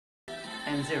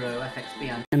M0FXB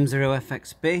and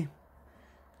M0FXB.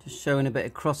 Just showing a bit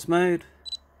of cross mode.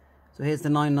 So here's the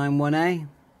 991A.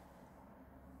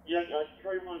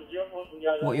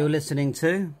 What you're listening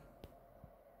to.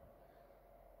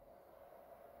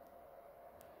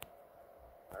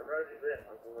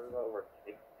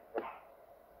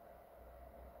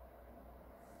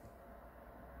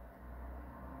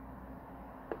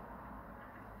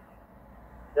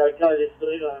 Okay, this is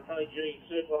OTG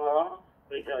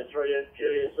Adapter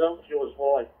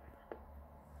Cable.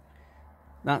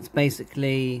 That's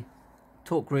basically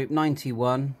talk group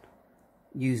 91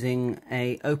 using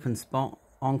a Openspot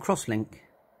on crosslink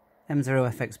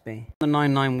M0FXB. The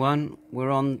 991,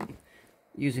 we're on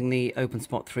using the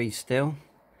Openspot 3 still.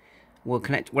 We're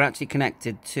actually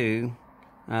connected to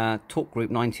talk group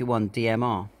 91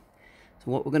 DMR. So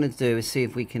what we're going to do is see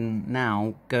if we can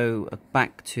now go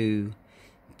back to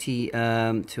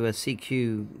a Fusion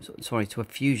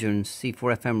C4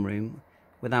 FM room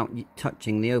without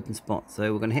touching the Openspot.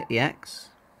 So we're going to hit the X.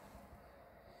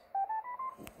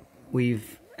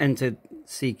 We've entered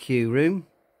CQ room.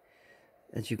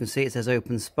 As you can see, it says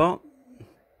Openspot.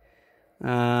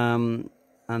 And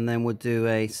then we'll do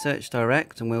a search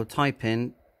direct and we'll type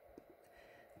in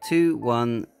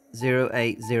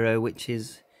 21080, which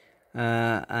is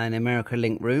an America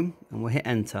Link room, and we'll hit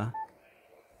enter.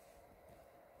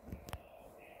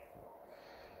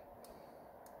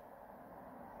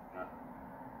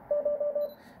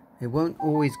 It won't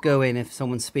always go in if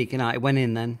someone's speaking out. It went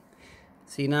in then.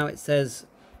 See, now it says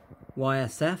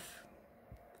YSF.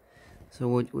 So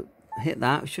we'll hit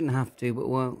that. We shouldn't have to, but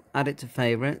we'll add it to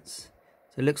favorites.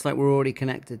 So it looks like we're already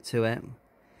connected to it.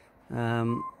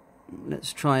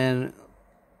 Let's try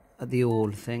the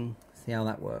all thing. See how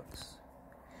that works.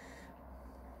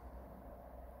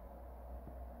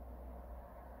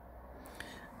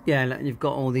 Yeah, you've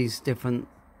got all these different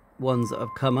ones that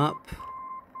have come up.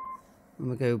 And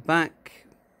we'll go back,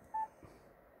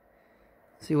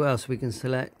 see what else we can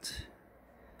select.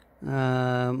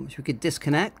 Should we could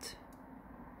disconnect?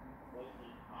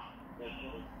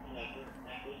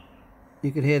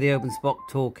 You could hear the Openspot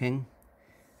talking.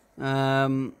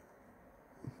 Now,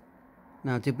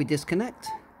 did we disconnect?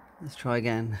 Let's try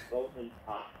again.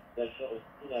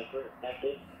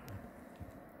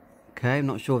 Okay, I'm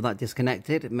not sure if that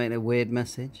disconnected. It made a weird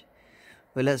message.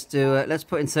 But let's do it. Let's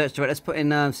put in search direct. Let's put in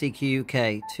CQ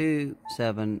UK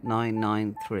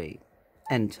 27993.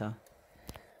 Enter.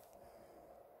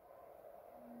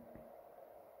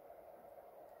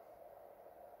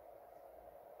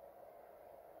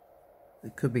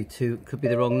 It could be could be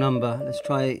the wrong number. Let's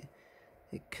try.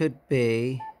 It could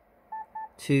be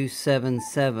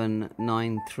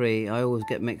 27793. I always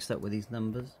get mixed up with these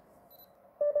numbers.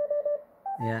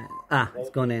 Yeah. Ah, it's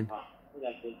gone in.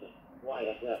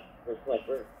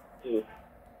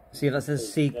 See, that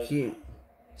says CQ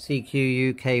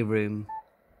UK room.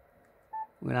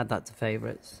 We'll add that to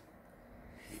favorites.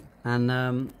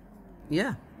 And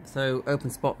yeah, so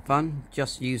Openspot fun,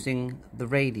 just using the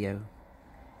radio.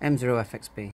 M0FXB.